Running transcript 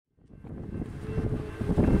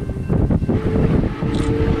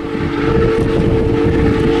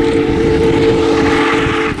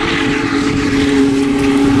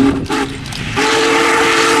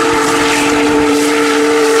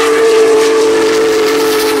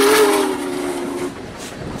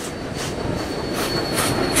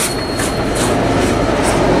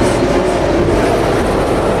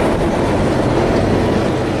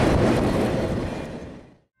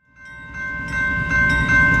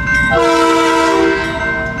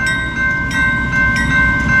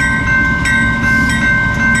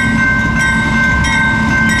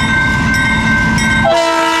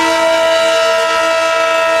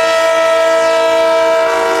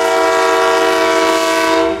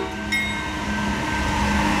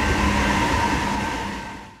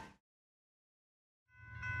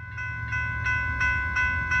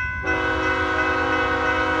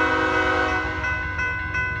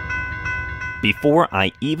before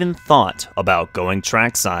I even thought about going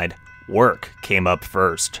trackside, work came up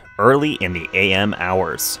first, early in the AM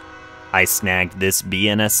hours. I snagged this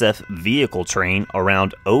BNSF vehicle train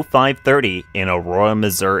around 0530 in Aurora,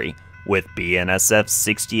 Missouri, with BNSF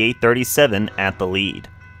 6837 at the lead.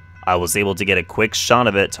 I was able to get a quick shot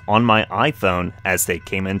of it on my iPhone as they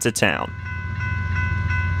came into town.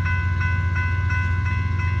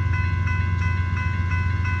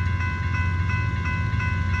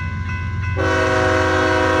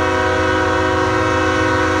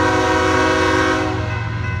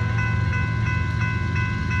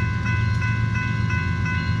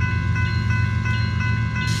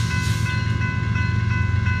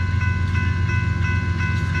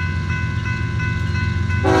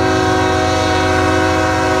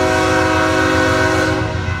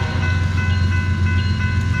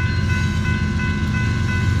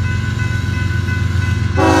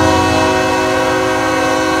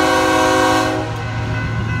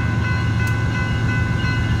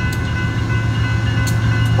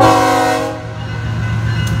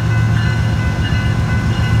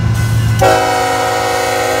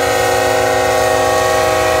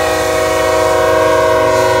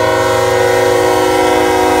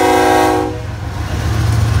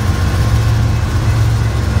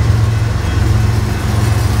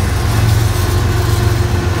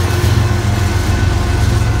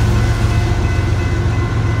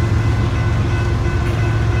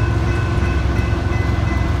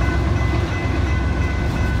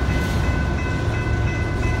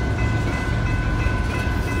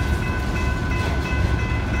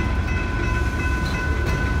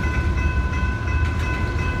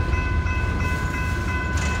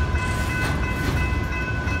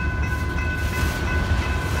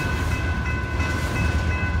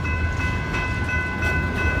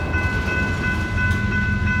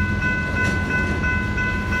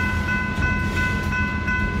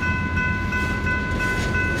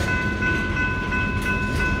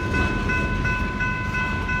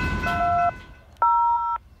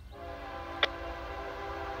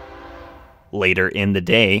 Later in the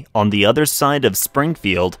day, on the other side of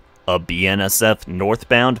Springfield, a BNSF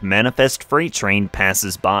northbound manifest freight train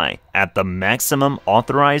passes by at the maximum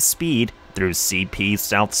authorized speed through CP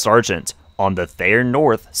South Sargent on the Thayer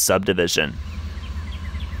North subdivision.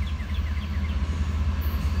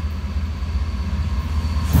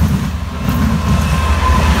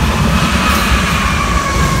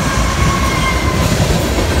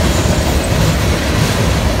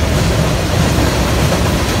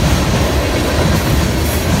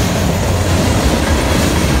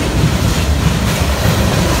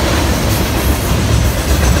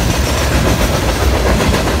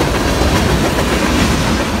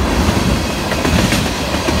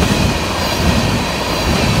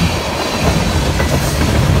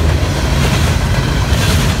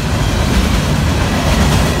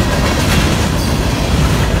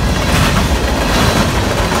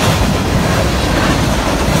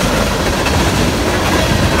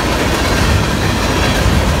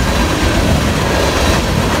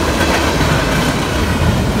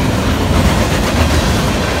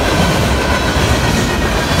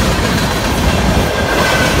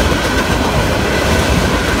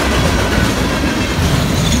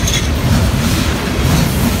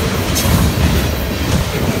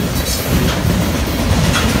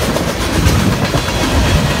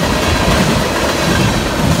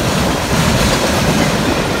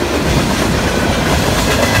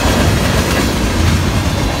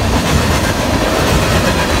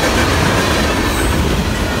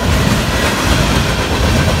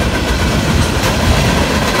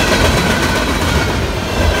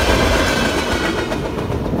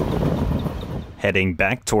 Heading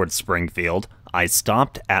back towards Springfield, I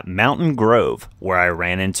stopped at Mountain Grove, where I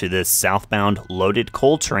ran into this southbound loaded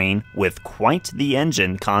coal train with quite the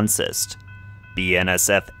engine consist.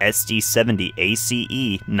 BNSF SD70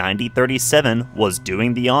 ACE 9037 was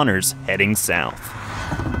doing the honors heading south.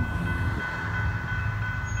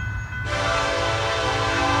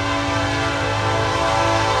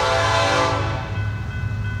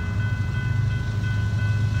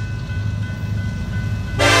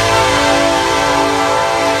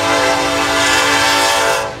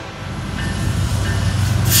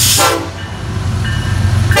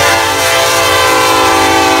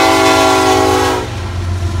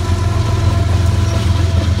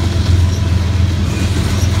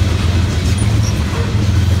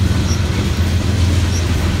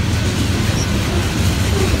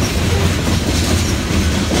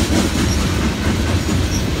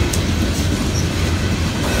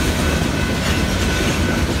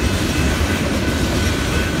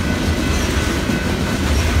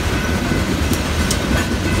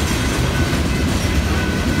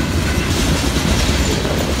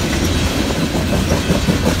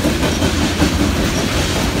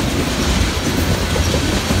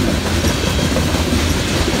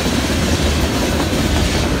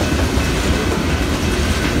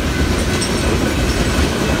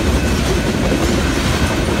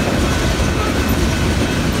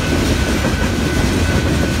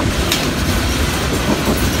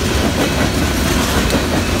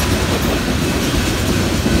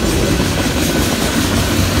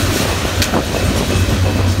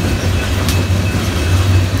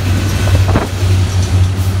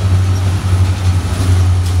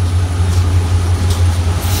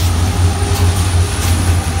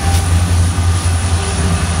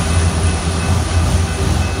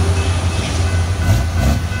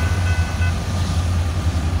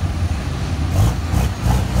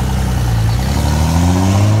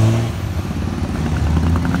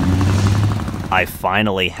 I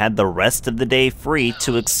finally had the rest of the day free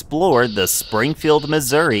to explore the Springfield,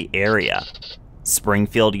 Missouri area.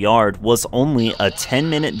 Springfield Yard was only a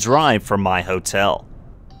 10-minute drive from my hotel.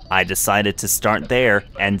 I decided to start there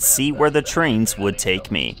and see where the trains would take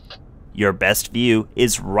me. Your best view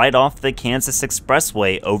is right off the Kansas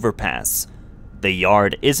Expressway overpass. The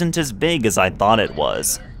yard isn't as big as I thought it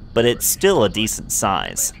was, but it's still a decent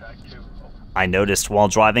size. I noticed while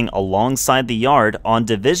driving alongside the yard on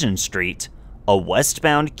Division Street, a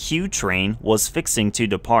westbound Q train was fixing to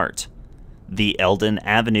depart. The Eldon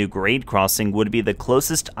Avenue grade crossing would be the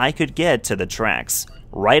closest I could get to the tracks,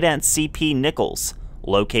 right at CP Nichols,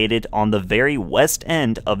 located on the very west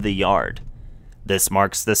end of the yard. This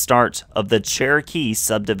marks the start of the Cherokee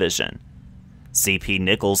subdivision. CP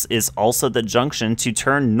Nichols is also the junction to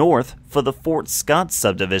turn north for the Fort Scott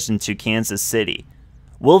subdivision to Kansas City.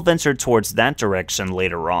 We'll venture towards that direction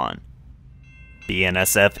later on.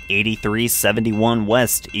 BNSF 8371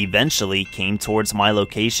 West eventually came towards my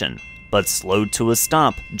location, but slowed to a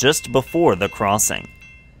stop just before the crossing.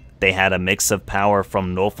 They had a mix of power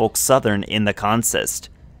from Norfolk Southern in the consist,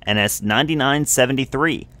 an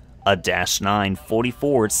S9973, a -9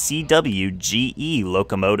 44 CW GE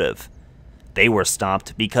locomotive. They were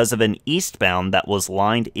stopped because of an eastbound that was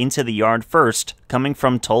lined into the yard first, coming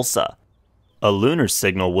from Tulsa. A lunar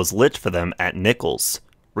signal was lit for them at Nichols,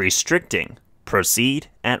 restricting, proceed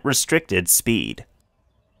at restricted speed.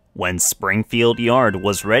 When Springfield Yard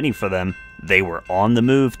was ready for them, they were on the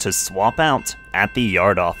move to swap out at the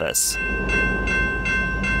yard office.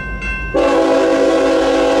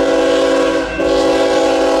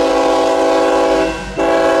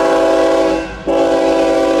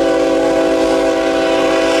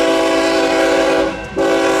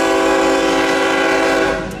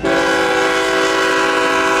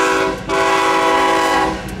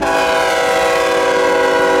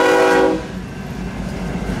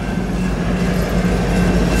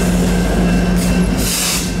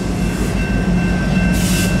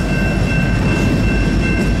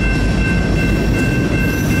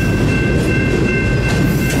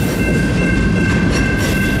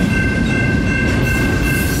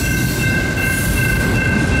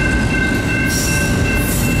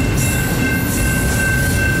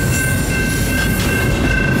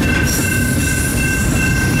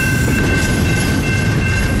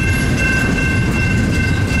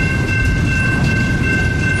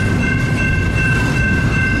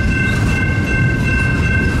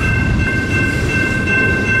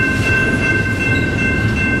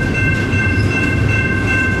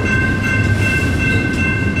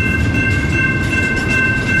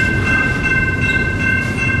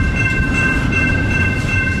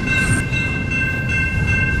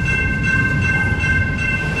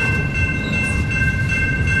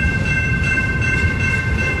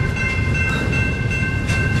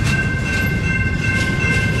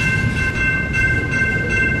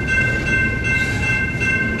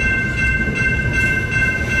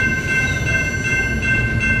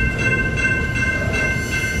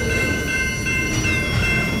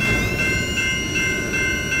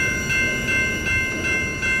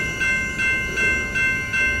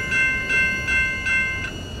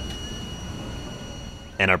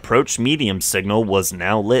 An approach medium signal was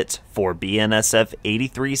now lit for BNSF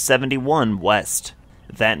 8371 West.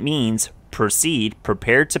 That means proceed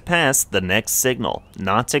prepared to pass the next signal,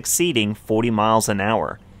 not exceeding 40 miles an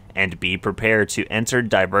hour, and be prepared to enter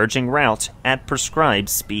diverging route at prescribed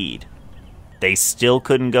speed. They still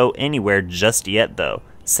couldn't go anywhere just yet though,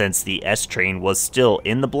 since the S train was still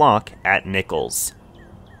in the block at Nichols.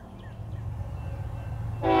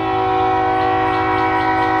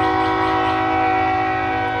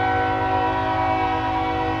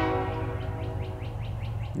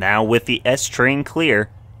 Now with the S train clear,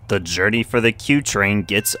 the journey for the Q train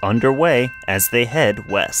gets underway as they head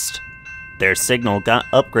west. Their signal got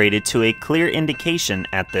upgraded to a clear indication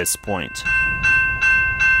at this point.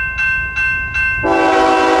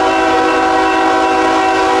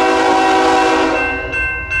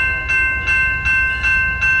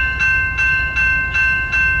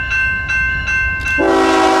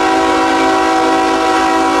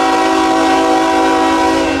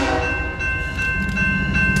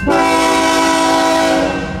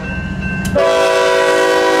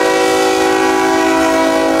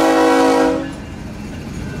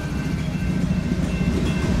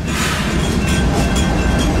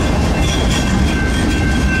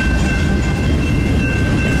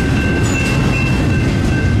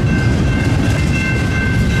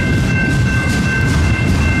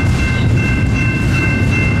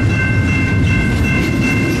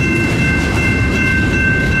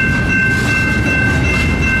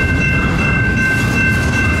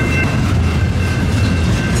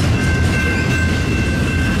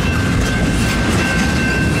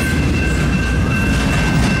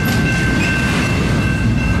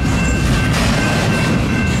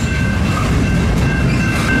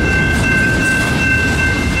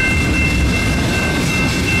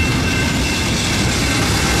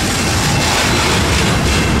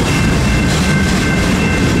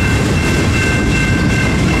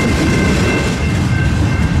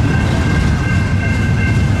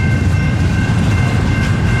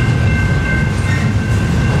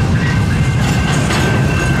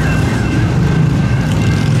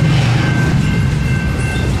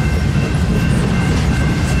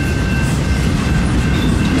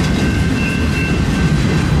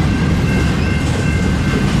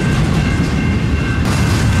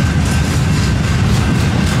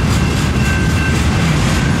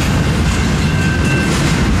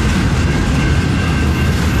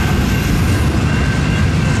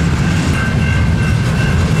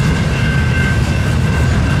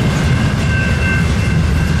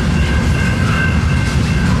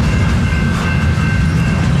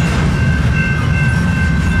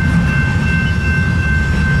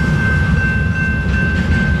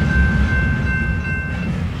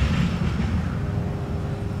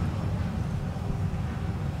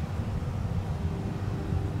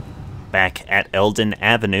 Back at Eldon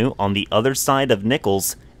Avenue on the other side of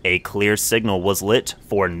Nichols, a clear signal was lit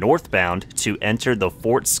for northbound to enter the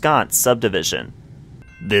Fort Scott subdivision.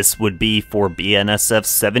 This would be for BNSF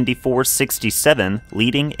 7467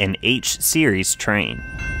 leading an H-Series train.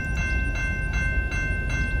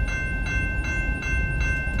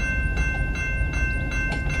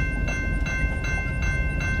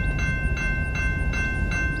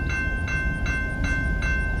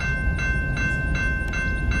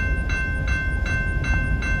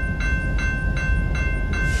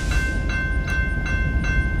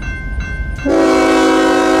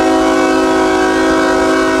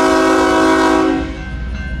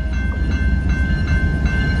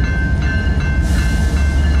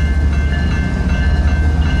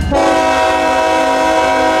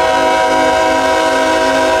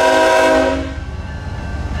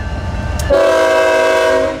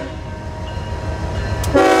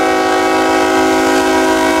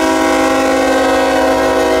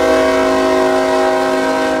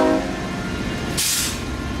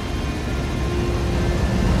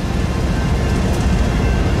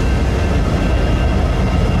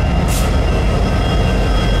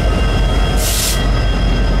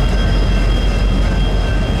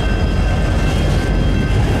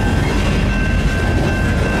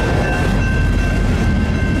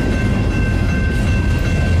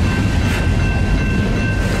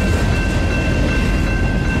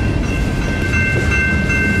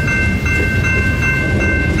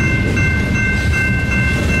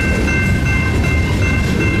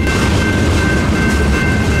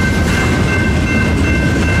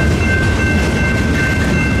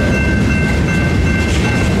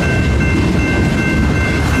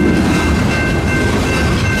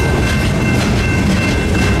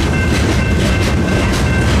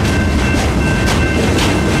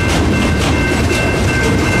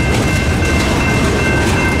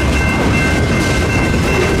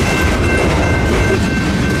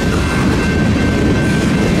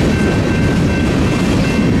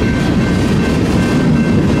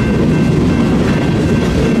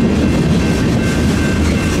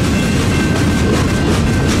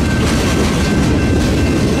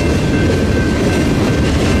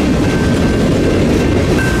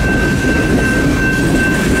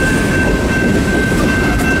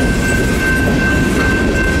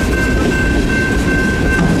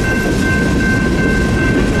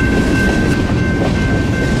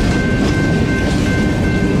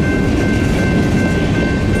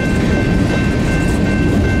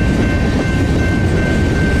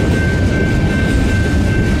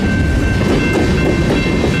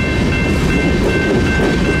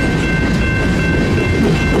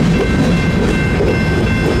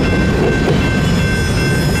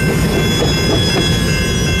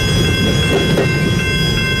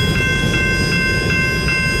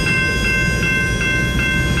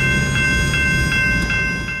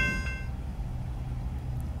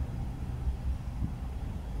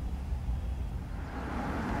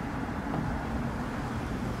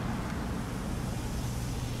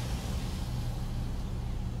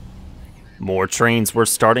 More trains were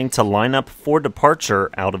starting to line up for departure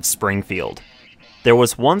out of Springfield. There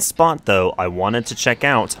was one spot though I wanted to check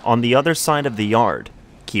out on the other side of the yard,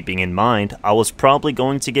 keeping in mind I was probably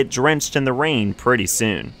going to get drenched in the rain pretty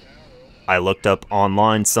soon. I looked up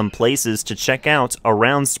online some places to check out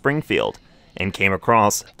around Springfield and came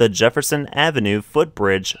across the Jefferson Avenue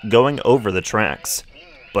footbridge going over the tracks.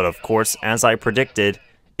 But of course, as I predicted,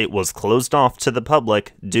 it was closed off to the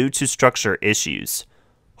public due to structure issues.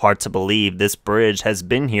 Hard to believe this bridge has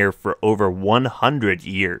been here for over 100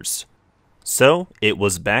 years. So it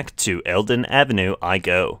was back to Eldon Avenue I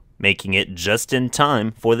go, making it just in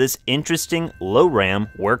time for this interesting low-ram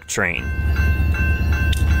work train.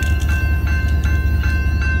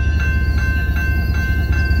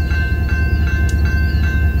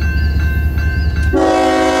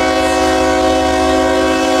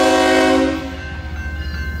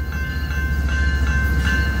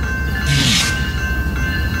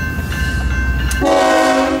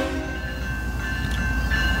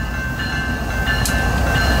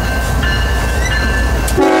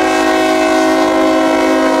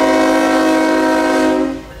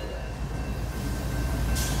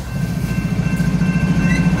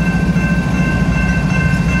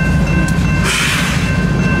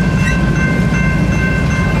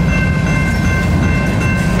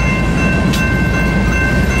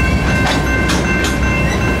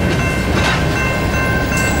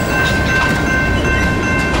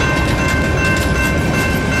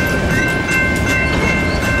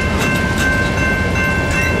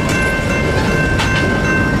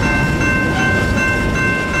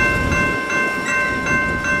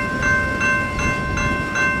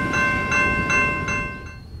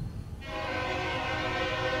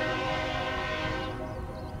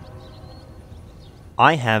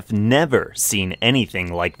 I have never seen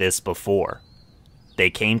anything like this before. They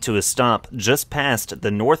came to a stop just past the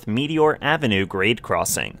North Meteor Avenue grade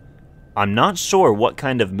crossing. I'm not sure what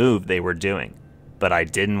kind of move they were doing, but I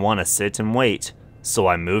didn't want to sit and wait, so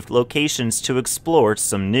I moved locations to explore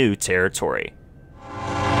some new territory.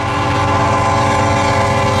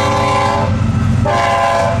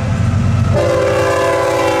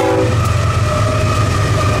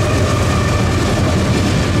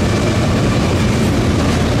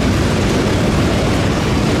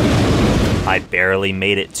 I barely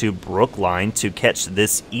made it to Brookline to catch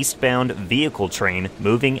this eastbound vehicle train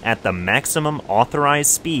moving at the maximum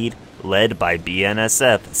authorized speed led by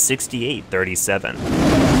BNSF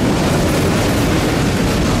 6837.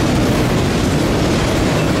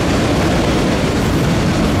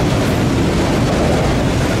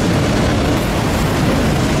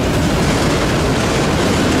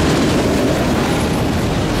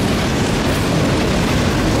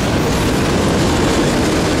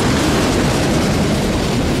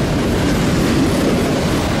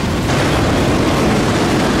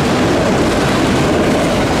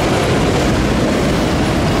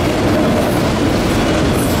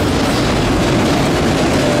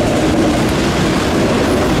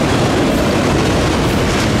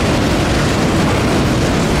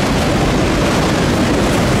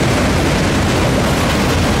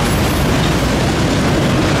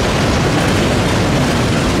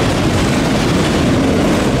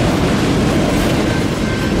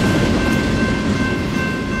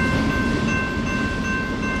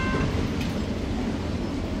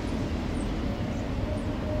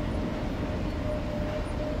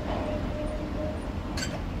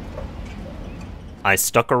 I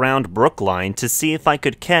stuck around Brookline to see if I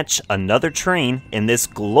could catch another train in this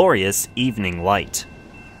glorious evening light.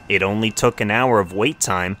 It only took an hour of wait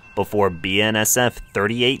time before BNSF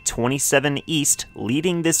 3827 East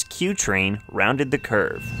leading this Q train rounded the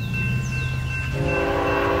curve.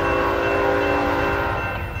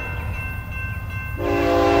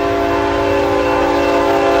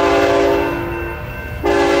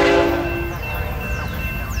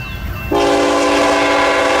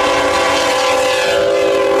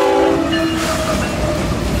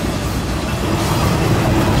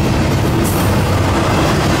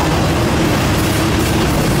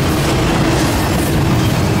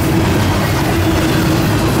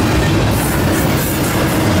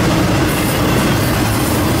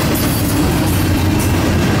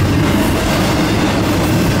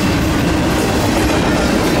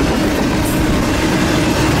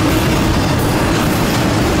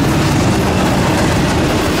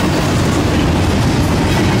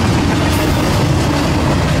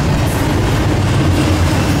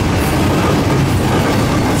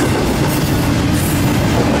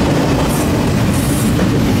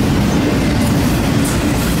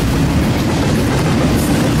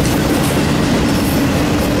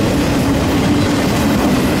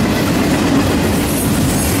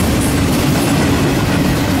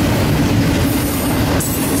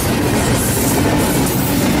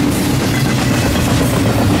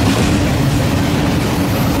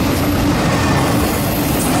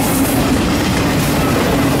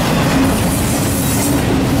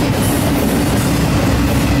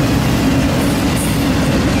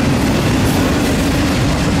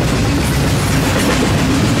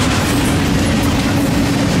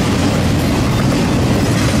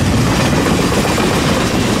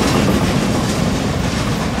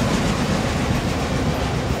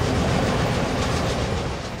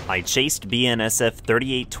 I chased BNSF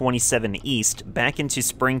 3827 East back into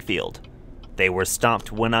Springfield. They were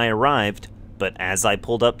stopped when I arrived, but as I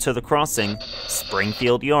pulled up to the crossing,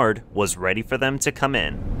 Springfield Yard was ready for them to come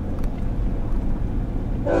in.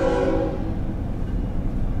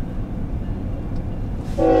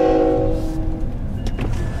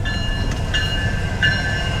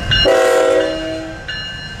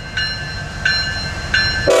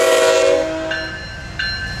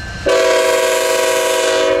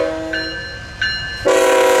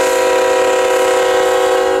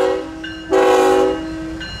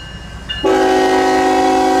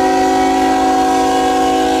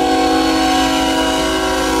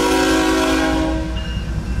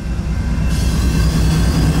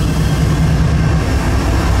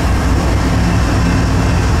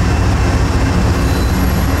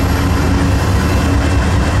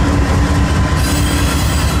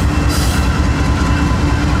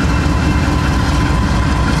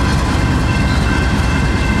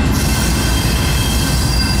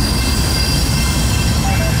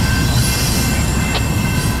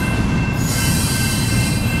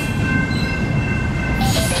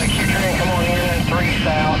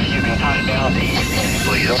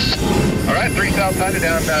 All right, 3 south sided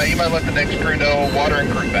down. You might let the next crew know water and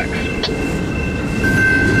crew backs.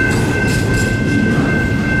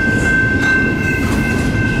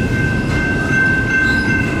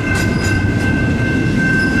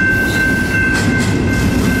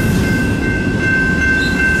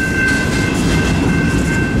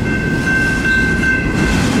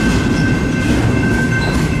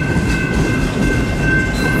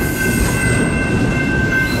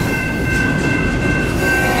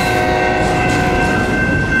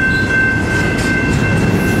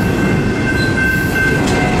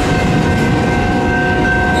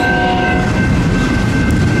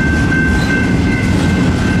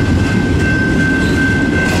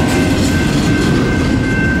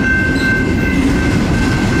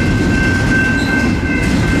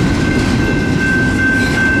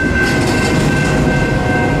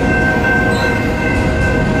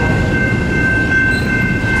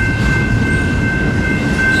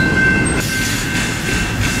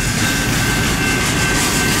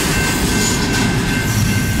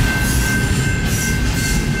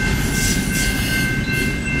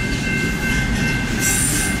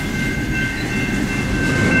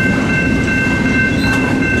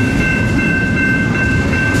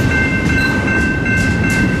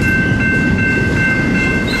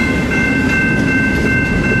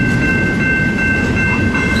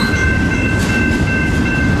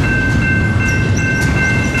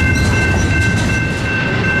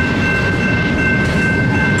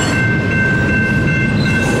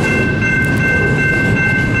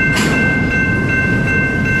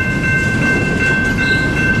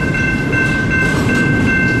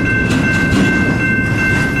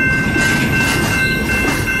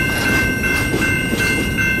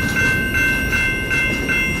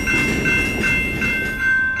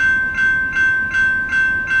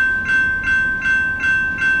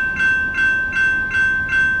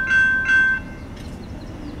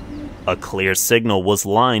 A clear signal was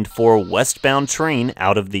lined for a westbound train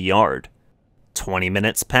out of the yard. 20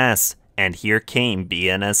 minutes pass, and here came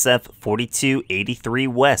BNSF 4283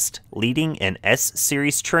 West, leading an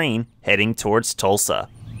S-Series train heading towards Tulsa.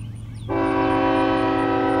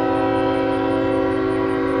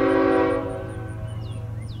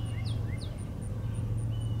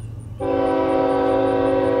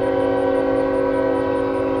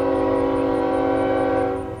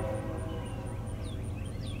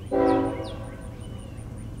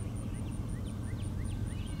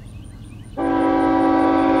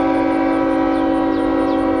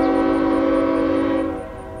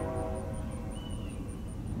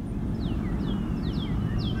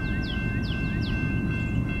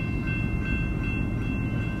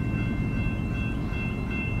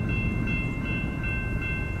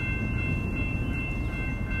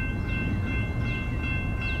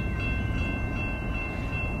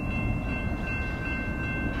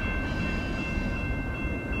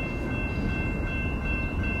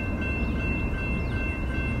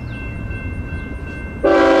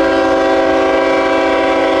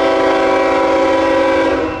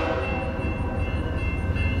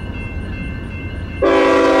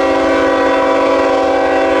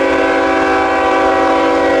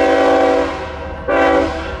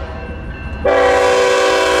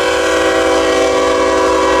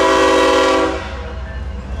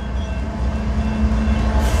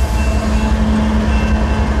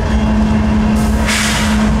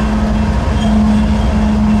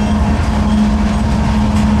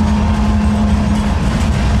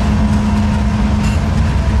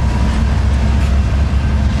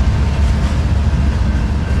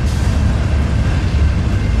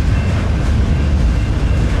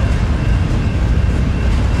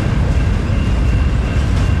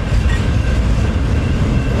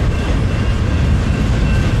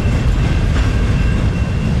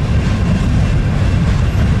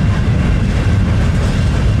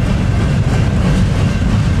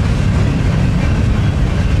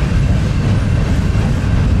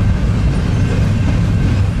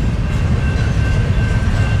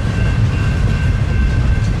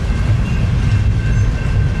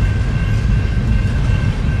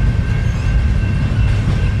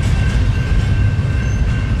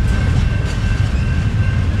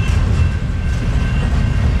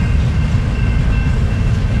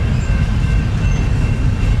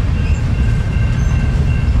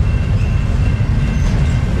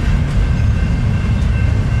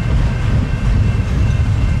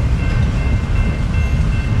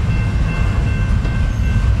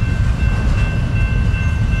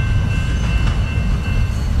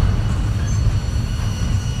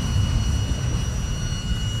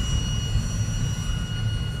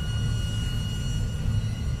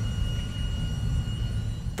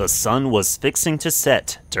 The sun was fixing to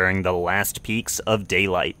set during the last peaks of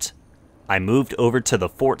daylight. I moved over to the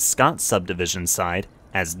Fort Scott subdivision side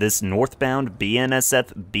as this northbound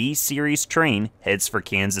BNSF B Series train heads for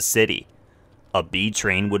Kansas City. A B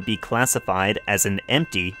train would be classified as an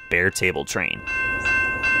empty bare table train.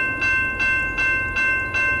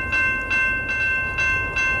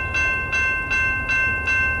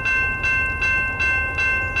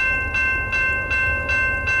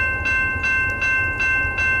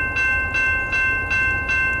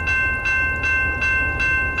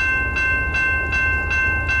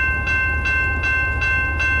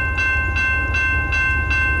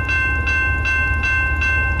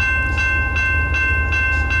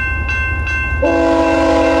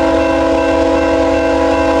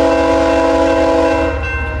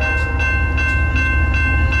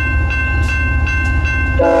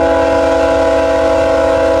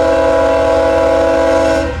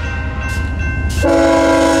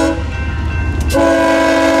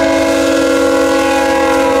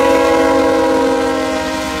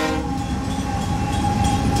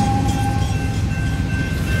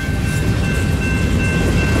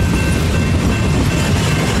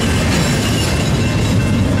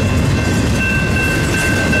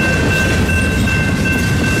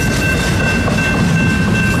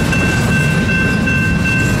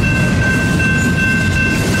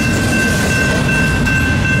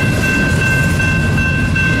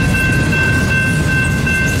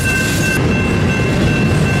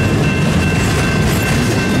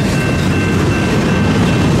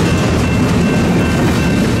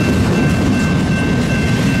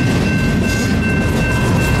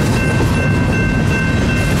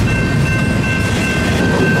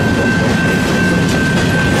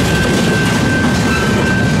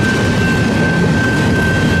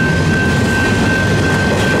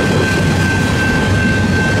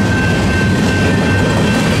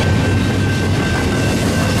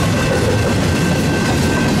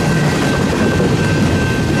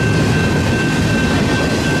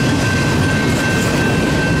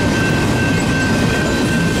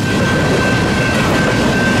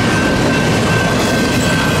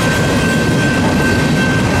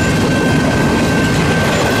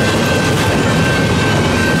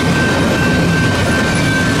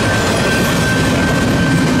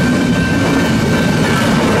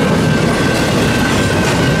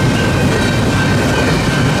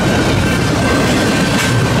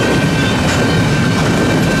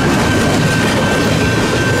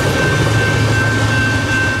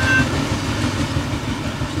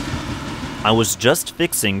 I was just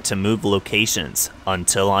fixing to move locations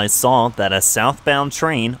until I saw that a southbound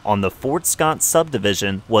train on the Fort Scott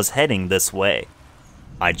subdivision was heading this way.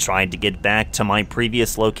 I tried to get back to my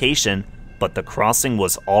previous location, but the crossing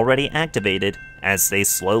was already activated as they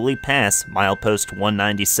slowly pass milepost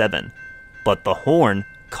 197, but the horn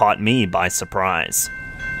caught me by surprise.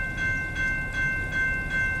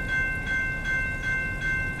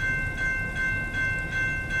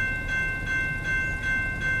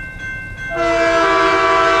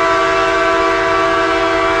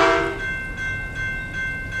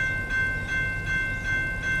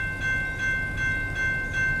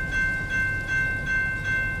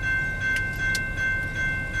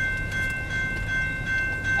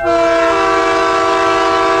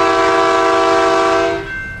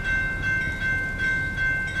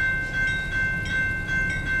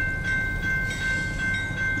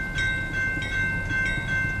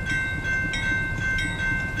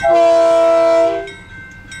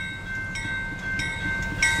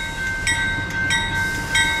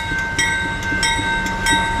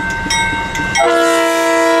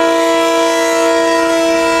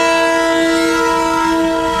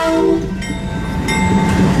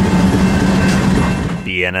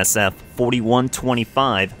 BNSF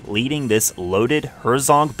 4125 leading this loaded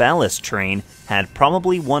Herzog ballast train had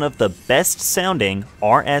probably one of the best sounding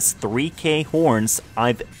RS3K horns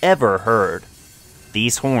I've ever heard.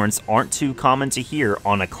 These horns aren't too common to hear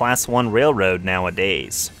on a Class 1 railroad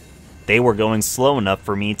nowadays. They were going slow enough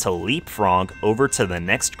for me to leapfrog over to the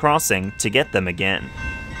next crossing to get them again.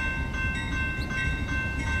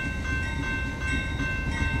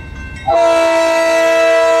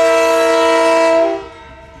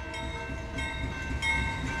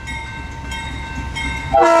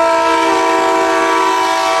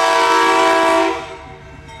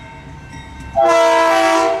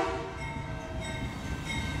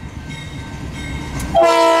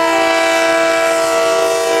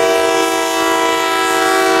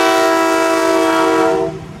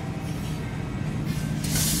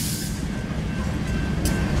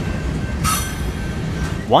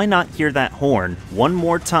 Why not hear that horn one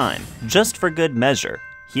more time, just for good measure?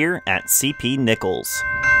 here at CP Nichols.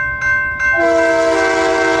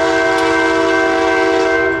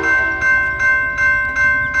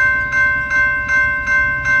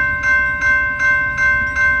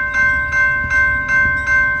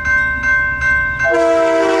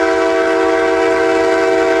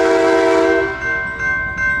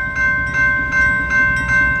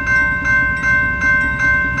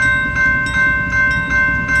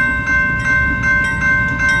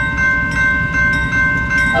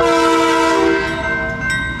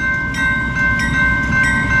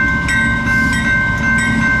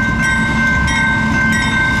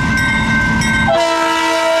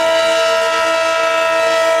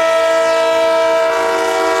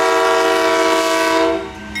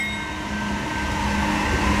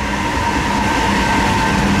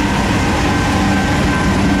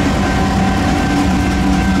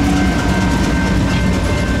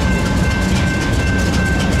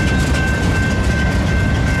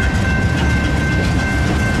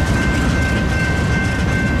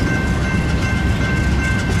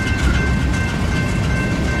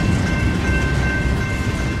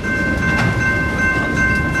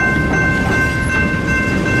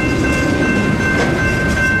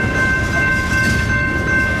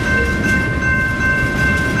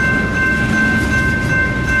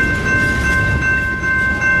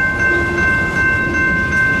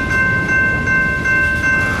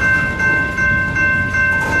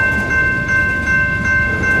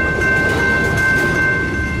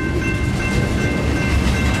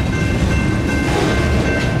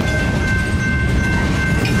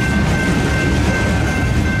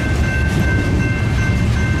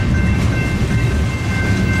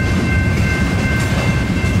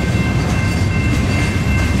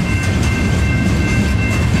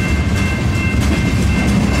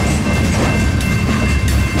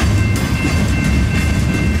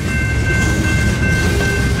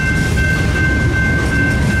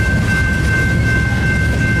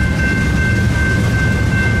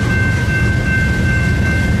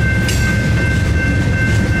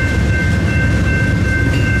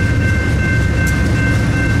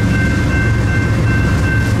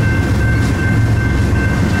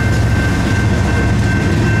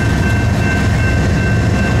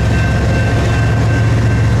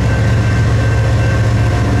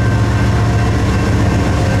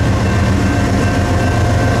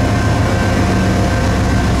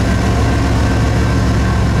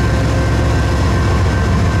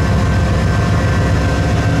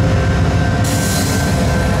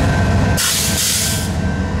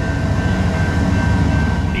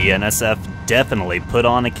 BNSF definitely put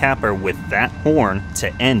on a capper with that horn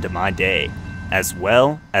to end my day, as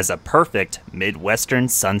well as a perfect Midwestern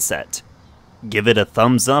sunset. Give it a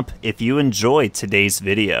thumbs up if you enjoyed today's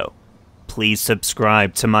video. Please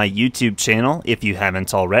subscribe to my YouTube channel if you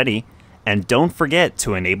haven't already, and don't forget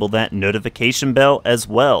to enable that notification bell as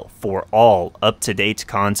well for all up-to-date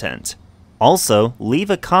content. Also, leave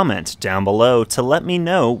a comment down below to let me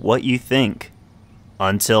know what you think.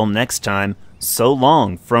 Until next time, so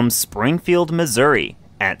long from Springfield, Missouri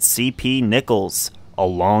at CP Nichols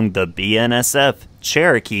along the BNSF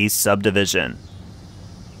Cherokee subdivision.